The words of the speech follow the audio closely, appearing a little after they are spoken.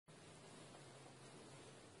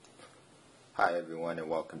Hi everyone and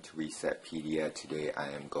welcome to Resetpedia. Today I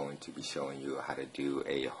am going to be showing you how to do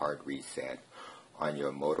a hard reset on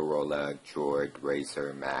your Motorola Droid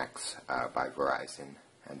Razr MAXX by Verizon.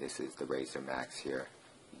 And this is the Razr MAXX here.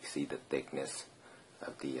 You can see the thickness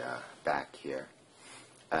of the back here.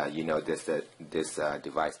 You know this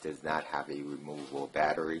device does not have a removable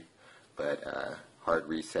battery, but hard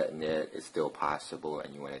resetting it is still possible,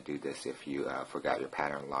 and you want to do this if you forgot your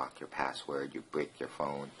pattern lock, your password, you brick your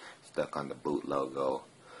phone, stuck on the boot logo,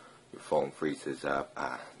 your phone freezes up.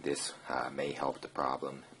 This may help the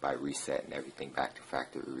problem by resetting everything back to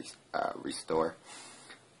factory restore.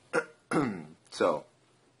 So,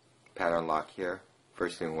 pattern lock here.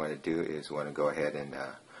 First thing we want to do is we want to go ahead and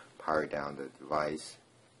power down the device.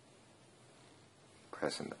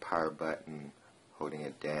 Pressing the power button, holding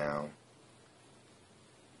it down.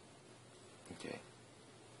 Okay.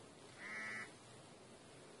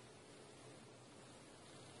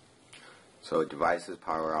 So devices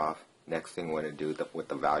power off. Next thing we want to do with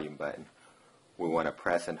the volume button, we want to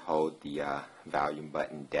press and hold the volume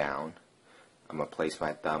button down. I'm going to place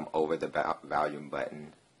my thumb over the volume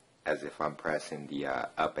button as if I'm pressing the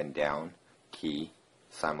up and down key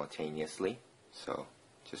simultaneously. So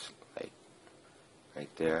just like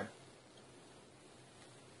right there.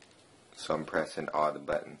 So I'm pressing all the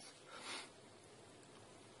buttons.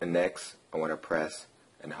 And next, I want to press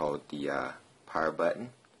and hold the power button.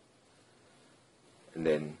 And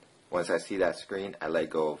then, once I see that screen, I let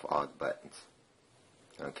go of all the buttons.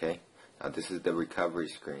 Okay? Now this is the recovery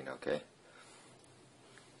screen, okay?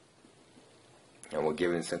 And we're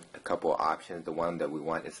given a couple of options. The one that we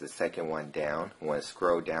want is the second one down. We want to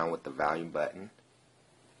scroll down with the volume button.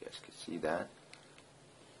 You guys can see that.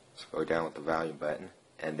 Scroll down with the volume button.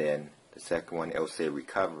 And then the second one, it'll say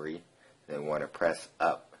recovery. And then we want to press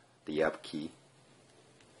up. The up key.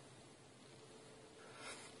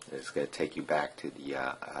 It's going to take you back to the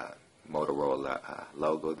Motorola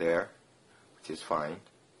logo there, which is fine.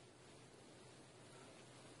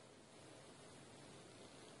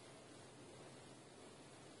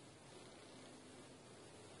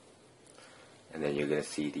 And then you're going to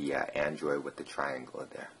see the Android with the triangle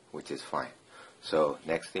there, which is fine. So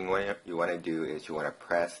next thing you want to do is you want to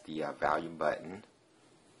press the volume button.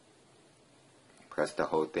 Press the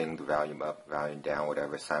whole thing, the volume up, volume down,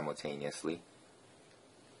 whatever, simultaneously.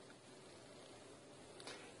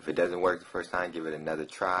 If it doesn't work the first time, give it another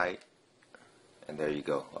try. And there you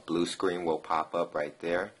go. A blue screen will pop up right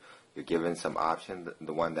there. You're given some options.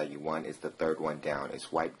 The one that you want is the third one down.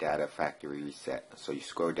 It's wipe data factory reset. So you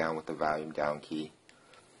scroll down with the volume down key.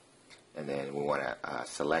 And then we want to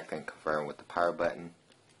select and confirm with the power button.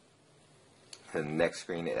 And the next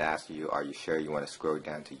screen, it asks you, are you sure you want to scroll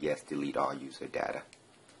down to yes, delete all user data.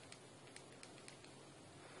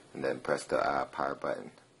 And then press the power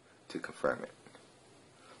button to confirm it.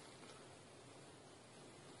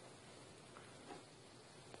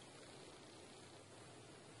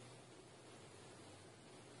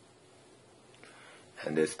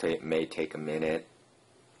 And this may take a minute,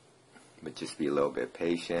 but just be a little bit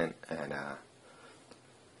patient and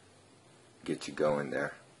get you going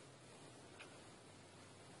there.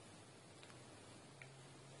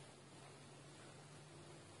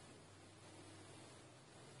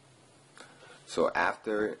 So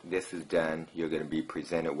after this is done, you're going to be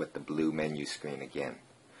presented with the blue menu screen again.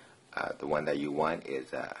 The one that you want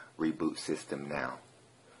is Reboot System Now.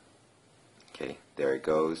 Okay, there it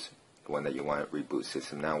goes. The one that you want, Reboot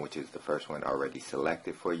System Now, which is the first one already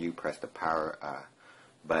selected for you. Press the power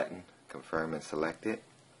button, confirm and select it.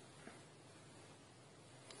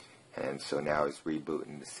 And so now it's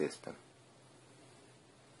rebooting the system.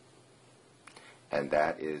 And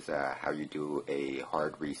that is how you do a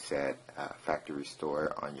hard reset factory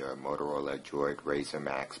restore on your Motorola Droid Razr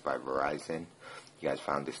MAXX by Verizon. If you guys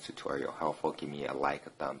found this tutorial helpful, give me a like, a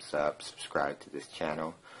thumbs up, subscribe to this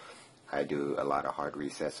channel. I do a lot of hard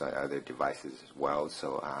resets on other devices as well,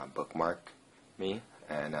 so bookmark me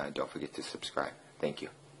and don't forget to subscribe. Thank you.